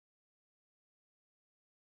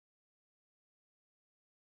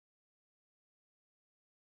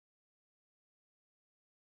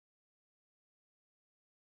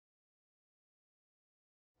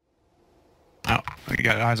Oh, we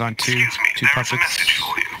got eyes on two puppets.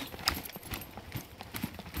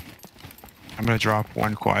 I'm gonna drop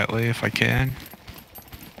one quietly if I can.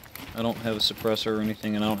 I don't have a suppressor or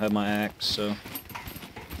anything, and I don't have my axe, so...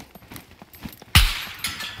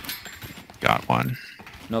 Got one.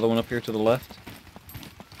 Another one up here to the left.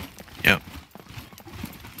 Yep.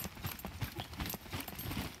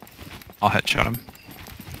 I'll headshot him.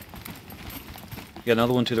 Got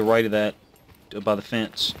another one to the right of that, by the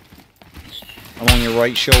fence. I'm on your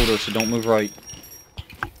right shoulder, so don't move right.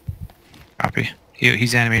 Copy.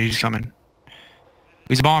 He's animated, he's coming.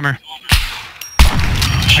 He's a bomber.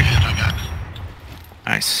 Shit, I got it.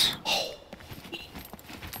 Nice.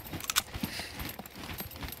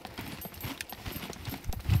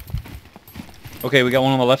 Okay, we got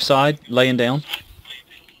one on the left side, laying down.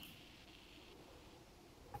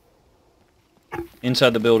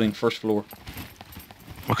 Inside the building, first floor.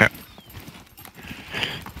 Okay.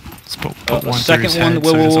 Let's put one second through one, his head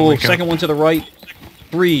so he doesn't wake up. second one to the right.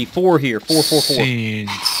 3, 4 here, 4, 4, 4. Scene.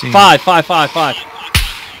 5.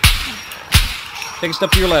 Take a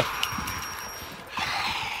step to your left.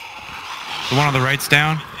 The one on the right's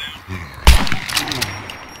down.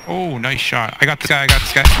 Oh, nice shot. I got this guy,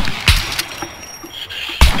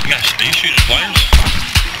 Are you shooting players?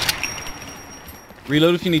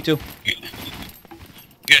 Reload if you need to. You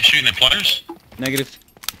guys shooting at players? Negative.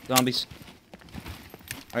 Zombies.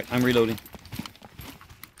 Alright, I'm reloading.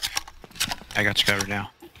 I got you covered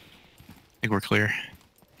now. I think we're clear.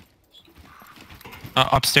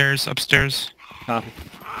 Upstairs. Copy.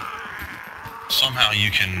 Somehow you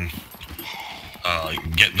can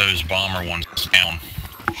get those bomber ones down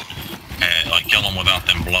and like kill them without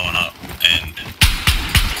them blowing up, and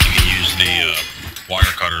you can use the wire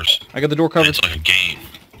cutters. I got the door covered. It's like a game.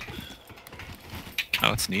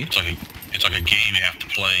 Oh, it's neat. It's like a game you have to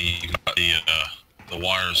play. You got the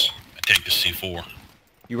wires and take the C4.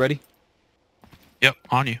 You ready? Yep,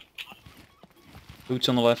 on you. Boots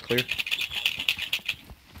on the left, clear.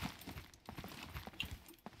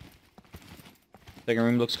 Second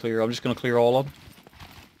room looks clear. I'm just going to clear all of them.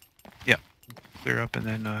 Yep. Clear up and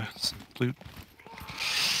then some loot.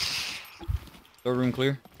 Third room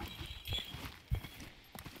clear.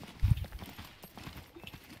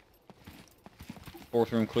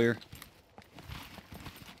 Fourth room clear.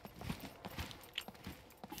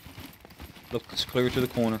 Looks clear to the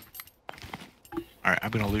corner. Alright,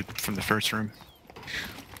 I'm gonna loot from the first room.